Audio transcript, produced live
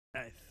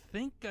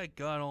think I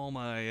got all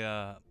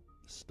my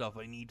stuff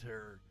I need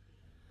to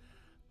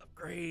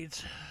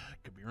upgrades.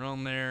 Could be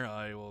wrong there.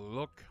 I will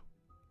look.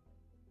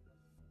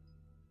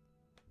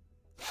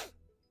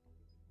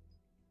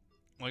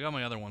 Well, I got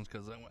my other ones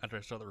because after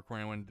I started the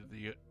recording, I went to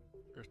the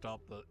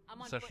stop the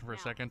session for a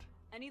second.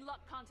 Any luck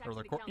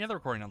Or yeah, the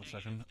recording on the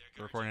session.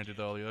 The recording I did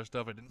all the other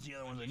stuff. I didn't see the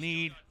other ones I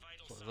need.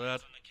 So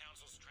there's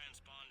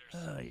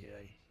that.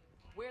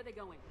 Where are they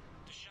going?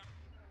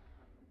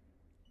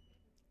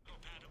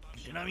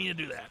 Did not mean to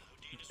do that.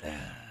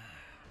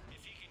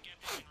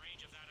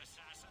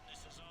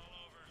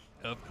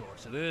 Of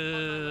course it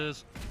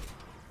is.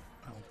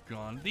 Oh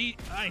god,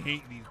 I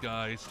hate these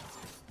guys.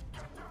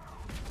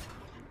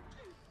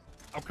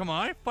 Oh come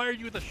on! I fired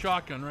you with a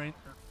shotgun, right?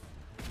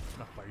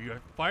 Not fire you. I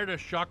fired a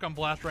shotgun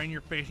blast right in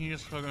your face, and you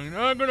just fucking.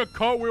 I'm gonna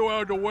cartwheel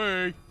out of the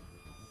way.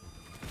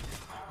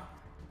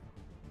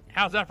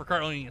 How's that for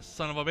cartwheeling, you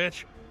son of a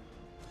bitch?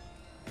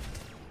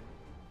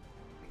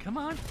 Come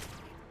on.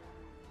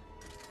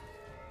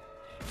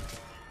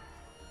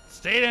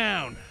 Stay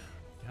down.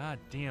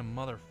 Goddamn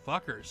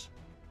motherfuckers.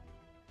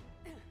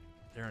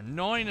 They're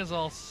annoying as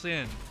all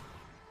sin.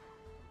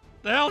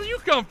 The hell did you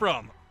come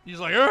from? He's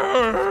like,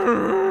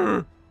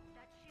 argh!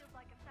 That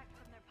shield-like effect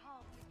from their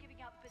palms is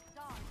giving out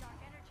bizarre dark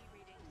energy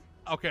readings.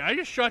 Okay, I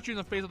just shot you in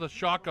the face with a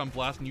shotgun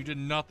blast and you did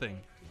nothing.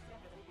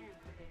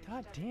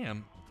 God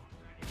damn.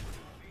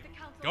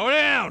 Go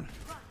down!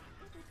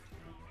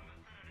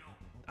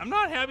 I'm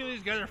not happy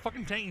these guys are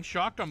fucking taking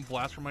shotgun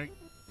blasts from my...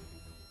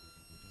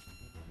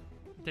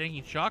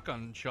 Taking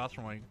shotgun shots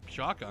from my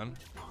shotgun.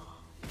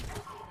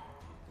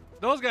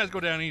 Those guys go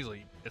down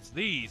easily. It's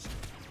these.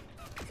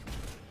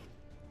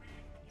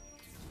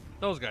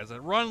 Those guys that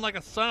run like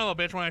a son of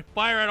a bitch when I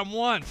fire at them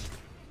once.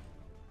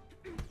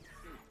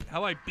 How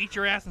about I beat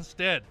your ass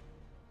instead?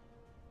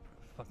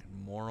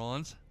 Fucking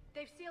morons.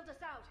 They've sealed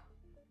us out.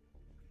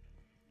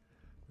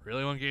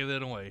 Really want to give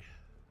that away.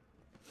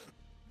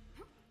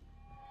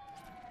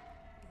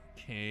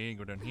 Okay,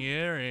 go down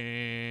here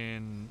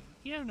and...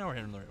 Yeah, now we're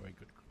heading the right way.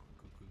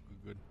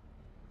 Good.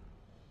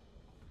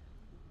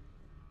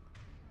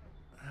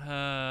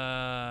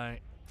 I'm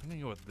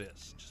gonna go with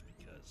this, just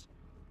because.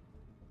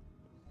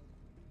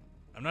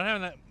 I'm not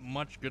having that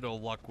much good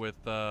old luck with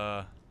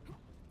the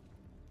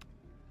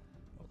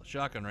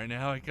shotgun right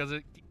now, because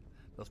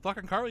those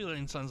fucking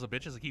cartwheeling sons of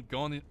bitches that keep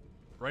going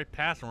right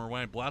past them, or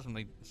when I blast them,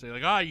 they say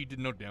like, "Ah, you did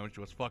no damage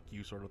to us, fuck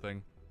you," sort of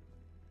thing.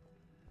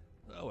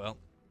 Oh well,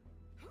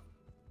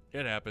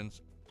 it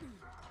happens.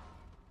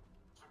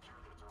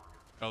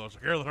 Oh,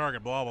 secure the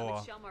target, blah blah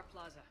blah. Shelmar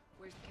Plaza.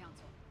 Where's the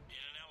council?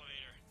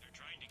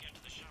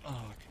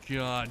 Oh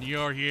god,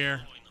 you're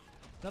here.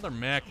 Another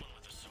mech.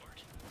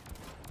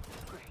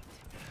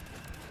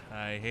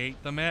 I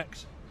hate the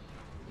mechs.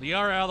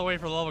 Liara, out of the way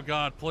for the love of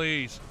God,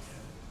 please.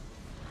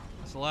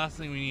 That's the last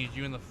thing we need,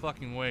 you in the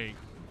fucking way.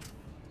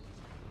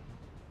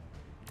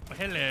 Oh,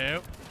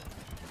 hello.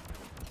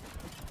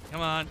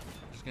 Come on.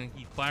 Just gonna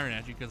keep firing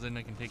at you because then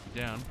I can take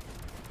you down.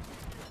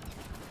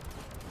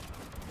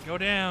 Go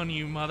down,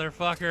 you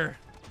motherfucker.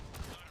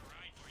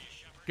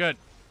 Good.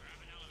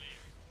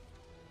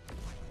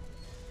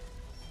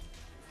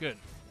 Good.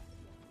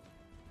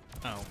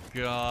 Oh,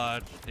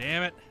 God.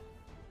 Damn it.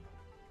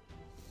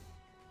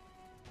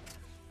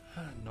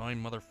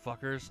 Annoying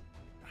motherfuckers.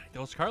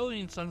 Those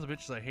cartwheeling sons of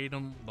bitches, I hate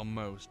them the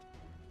most.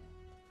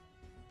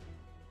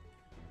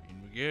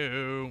 In we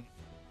go.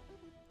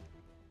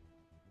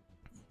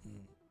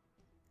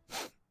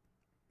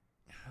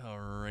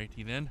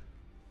 Alrighty then.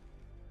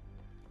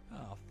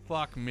 Oh,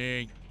 fuck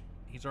me.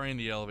 He's already in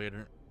the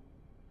elevator.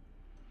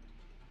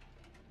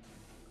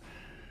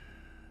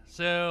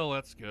 So,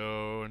 let's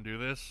go and do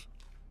this.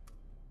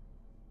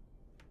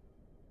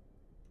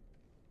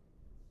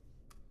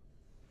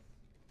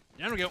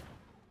 Down we go.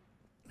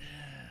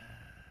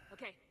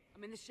 Okay,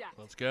 I'm in the shaft.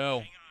 Let's go.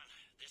 Hang on.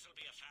 This'll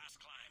be a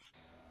fast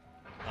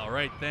climb.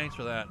 Alright, thanks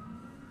for that.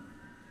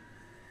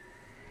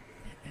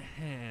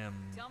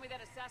 Tell me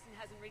that assassin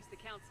hasn't reached the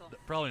council.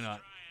 Probably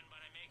not. Trying, but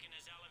I'm making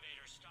his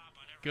elevator stop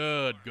on every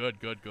Good,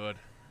 floor. good.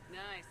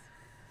 Nice.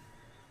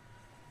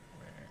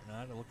 Where?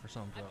 Not to look for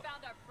some. I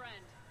found our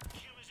friend.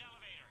 Cue his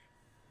elevator.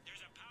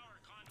 There's a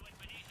power conduit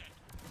beneath it.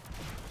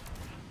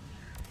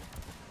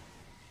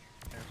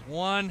 There's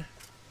one.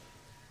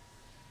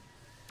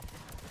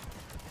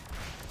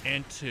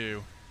 And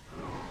two.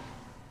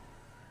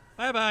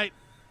 Bye-bye,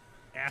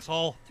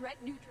 asshole. Threat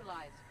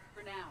neutralized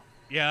for now.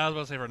 Yeah, I was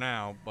about to say for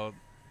now, but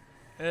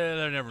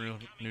they're never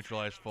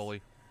neutralized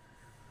fully.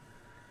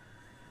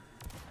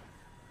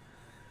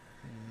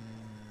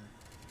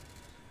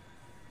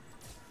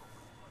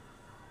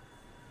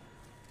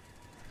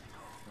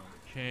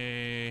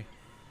 Okay.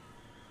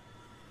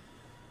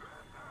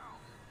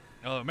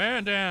 Oh,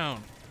 man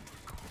down.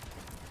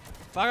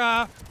 Fuck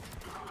off.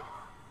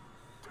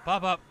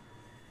 Pop up.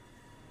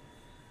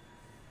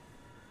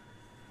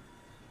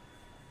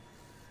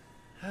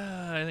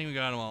 I think we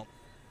got them all.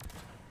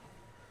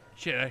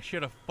 Shit, I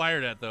should have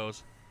fired at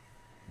those.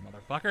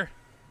 Motherfucker.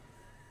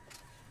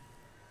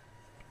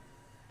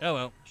 Oh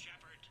well.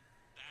 Shepard,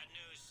 bad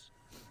news.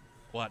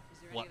 What? Is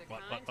there any What? other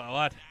What? kind?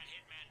 What? That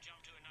hitman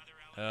jumped to another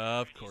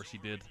element. Of course he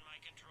did. My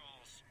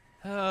controls.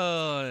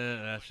 Oh,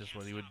 yeah, that's just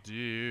what he would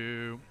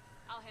do.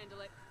 I'll handle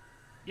it.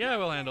 Yeah,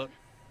 we'll handle it.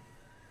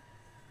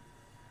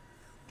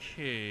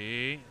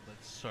 Okay,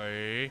 let's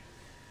see.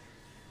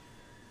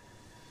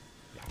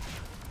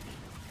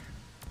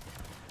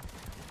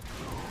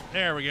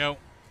 There we go.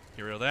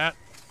 Get rid of that.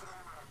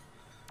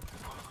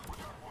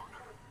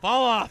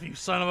 Fall off, you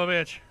son of a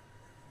bitch.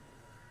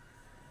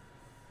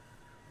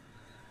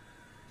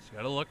 Just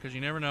gotta look, because you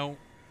never know.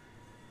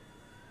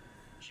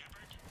 Shepard,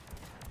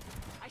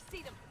 I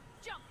see them.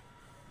 Jump.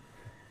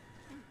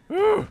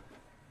 Woo!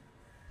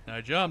 I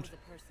That jumped. was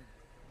a person.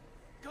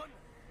 gun,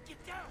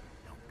 get down.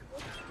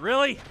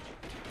 Really?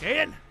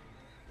 Caden?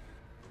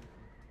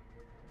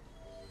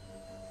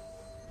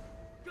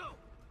 Go.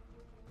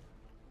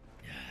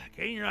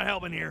 Caden, you're not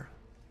helping here.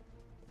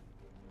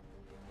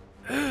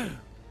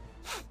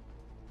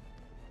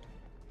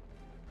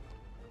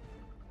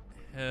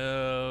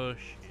 Oh,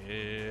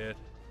 shit.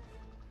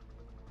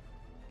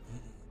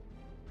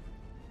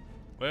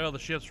 Well, the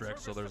ship's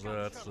wrecked, so there's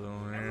that, so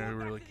nobody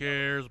really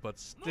cares, but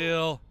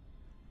still.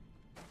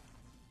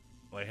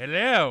 Why,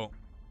 hello.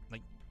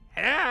 Like,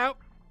 hello.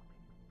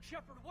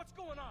 Shepard, what's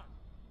going on?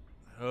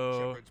 Oh.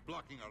 Shepard's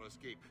blocking our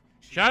escape.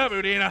 She Shut up,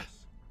 must Udina. stop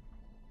us.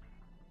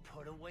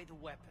 Put away the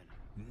weapon.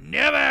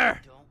 Never!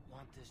 Don't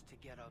want this to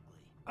get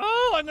ugly.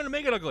 Oh, I'm gonna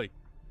make it ugly.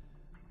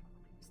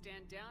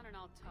 Stand down and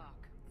I'll talk.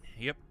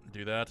 Yep,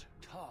 do that.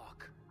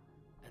 Talk,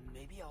 and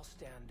maybe I'll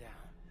stand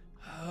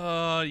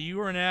down. You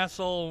were an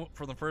asshole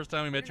from the first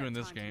time we met We you don't in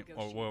have this time game. to Oh,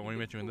 negotiate. well, when we You've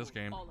met you in this fooled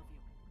game. all of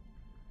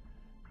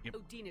you. Yep.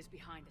 Odina's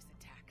behind this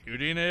attack.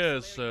 Udina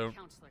is, Solarian so.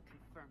 Counselor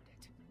confirmed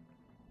it.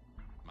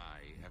 My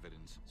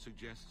evidence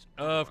suggests.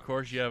 Of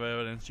course, you have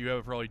evidence. You have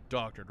it probably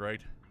doctored,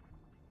 right?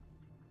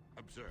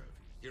 Observe.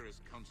 Here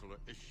is Counselor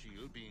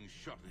Ishiel being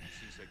shot in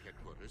CSEC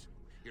headquarters.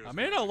 Here I is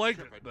may not Commander like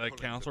Shepard that pulling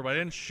counselor, the- but I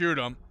didn't shoot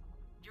him.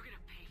 You're gonna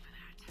pay for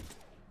that.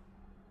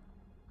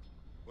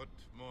 What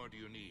more do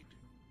you need?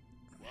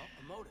 Well,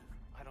 a motive.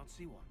 I don't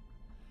see one.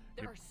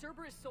 There are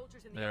Cerberus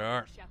soldiers in the There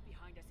elevator are. shaft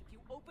behind us. If you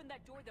open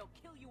that door, they'll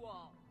kill you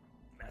all.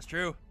 That's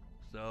true.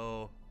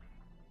 So,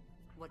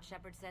 What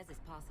Shepard says is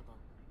possible.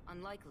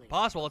 Unlikely.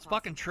 possible. It's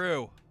fucking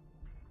true.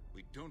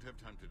 We don't have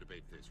time to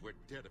debate this. We're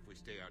dead if we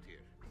stay out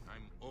here.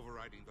 I'm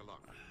overriding the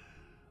lock.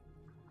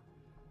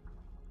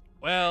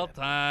 Well,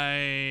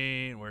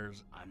 time.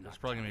 Where's. I'm There's not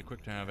probably gonna be a telling quick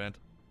you time that.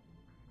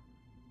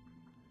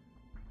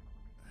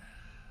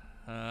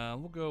 event.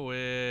 We'll go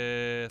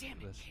with. Damn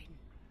it, this. Caden.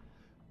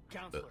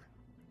 Counselor,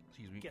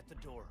 Excuse me. get the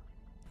door.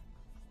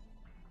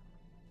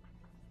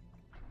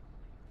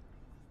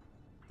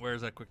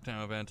 Where's that quick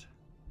time event?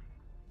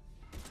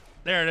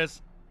 There it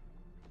is.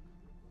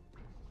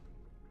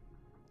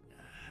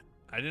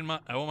 I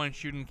won't mind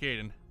shooting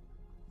Caden.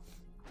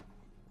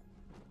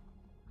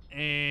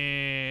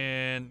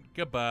 And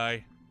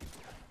goodbye.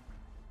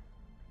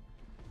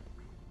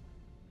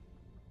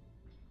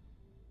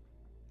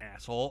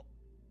 Asshole.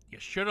 You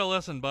should have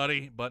listened,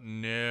 buddy, but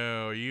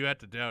no, you had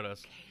to doubt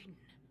us. Caden.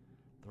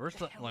 The first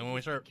The time, hell like were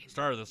when you we thinking?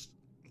 started this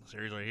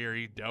series right here,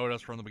 he doubted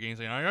us from the beginning,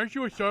 saying, "Aren't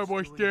you a I Star was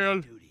Boy doing my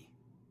still?" duty.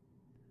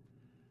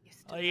 You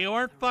still You have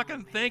weren't the wrong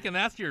fucking man. thinking.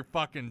 That's your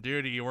fucking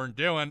duty. You weren't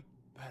doing.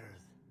 Better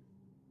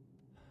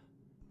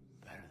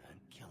than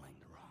killing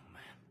the wrong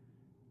man.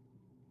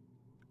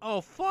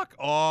 Oh, fuck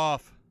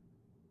off.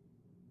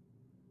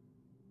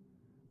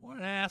 What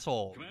an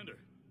asshole. Commander,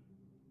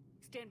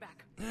 Stand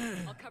back.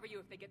 I'll cover you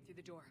if they get through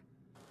the door.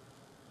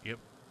 Yep.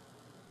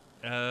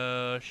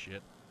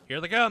 Shit.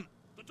 Here they come.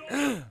 the door!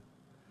 Sorry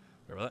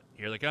about that.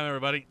 Here they come,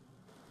 everybody.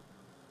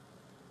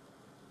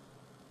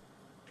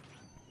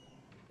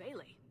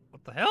 Bailey.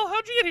 What the hell?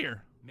 How'd you get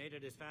here? Made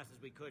it as fast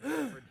as we could,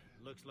 Shepard.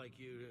 Looks like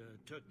you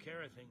took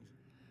care of things.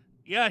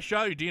 Yeah, I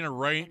shot you, Dina, And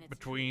right it's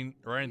between,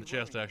 true. right in the You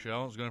were chest, actually.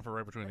 I was going for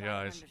right between But the I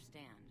don't eyes.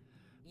 understand.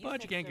 But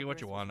said you can't get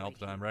what you Cerberus want was all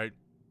the right time, here. right?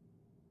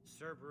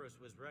 Cerberus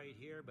was right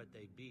here, but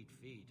they beat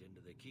feet into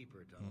the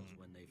Keeper tunnels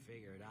when they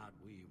figured out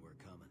we were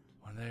coming.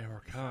 When they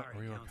were Sorry,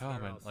 we were Counselor,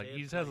 coming. I'll Like, say he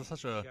it just has plain.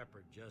 such a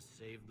Shepard just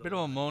saved the bit of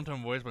a line.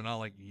 monotone voice, but not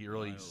like he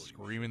really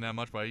screaming that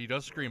much. But he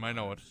does scream, I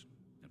know it.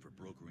 And for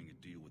brokering a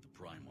deal with the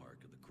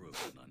Primarch of the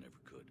Krogan, I never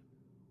could.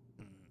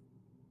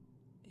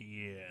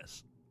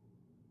 Yes.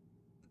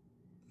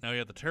 Now we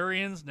have the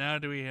Turians. Now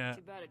do we have...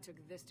 Too bad it took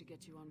this to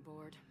get you on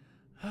board.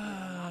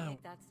 I'll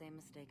make that same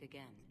mistake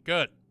again.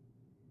 Good.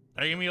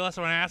 Are you gonna be less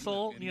of an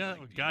asshole? Any Yeah,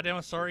 idea goddamn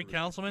if sorry, Cerberus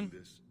councilman? could do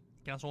this?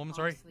 Councilwoman,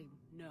 sorry. Honestly,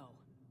 no.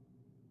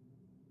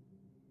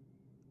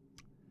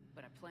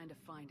 But I plan to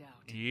find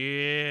out.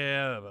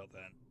 Yeah, about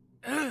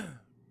that.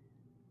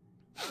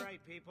 All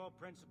right, people.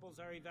 Principals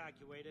are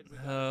evacuated. We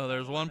got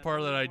There's trouble one and a part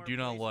few that I more do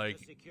not places like.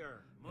 to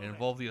secure. Move It it.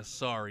 involved the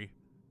Asari.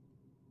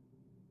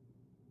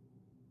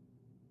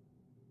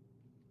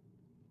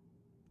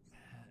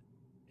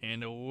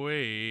 And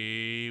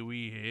away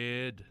we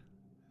head.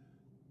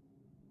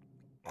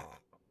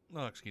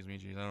 Oh, excuse me,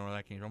 jeez, I don't know where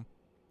that came from.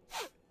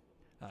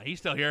 He's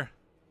still here.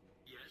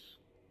 Yes.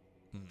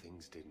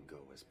 Things didn't go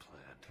as planned.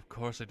 Of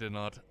course it did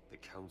not. The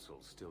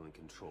Council's still in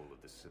control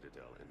of the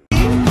Citadel, and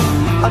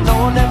I know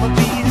I'll never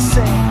be the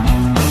same.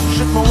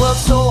 Shook my world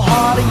so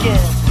hard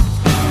again.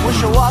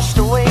 Wish I washed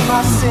away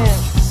my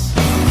sins.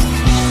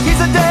 He's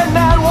a dead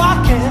man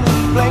walking,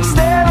 blank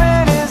stare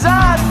in his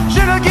eyes.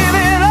 Should have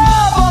given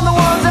up on the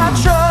ones I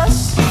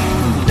trust.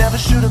 Never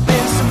should have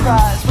been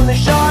surprised when they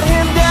showed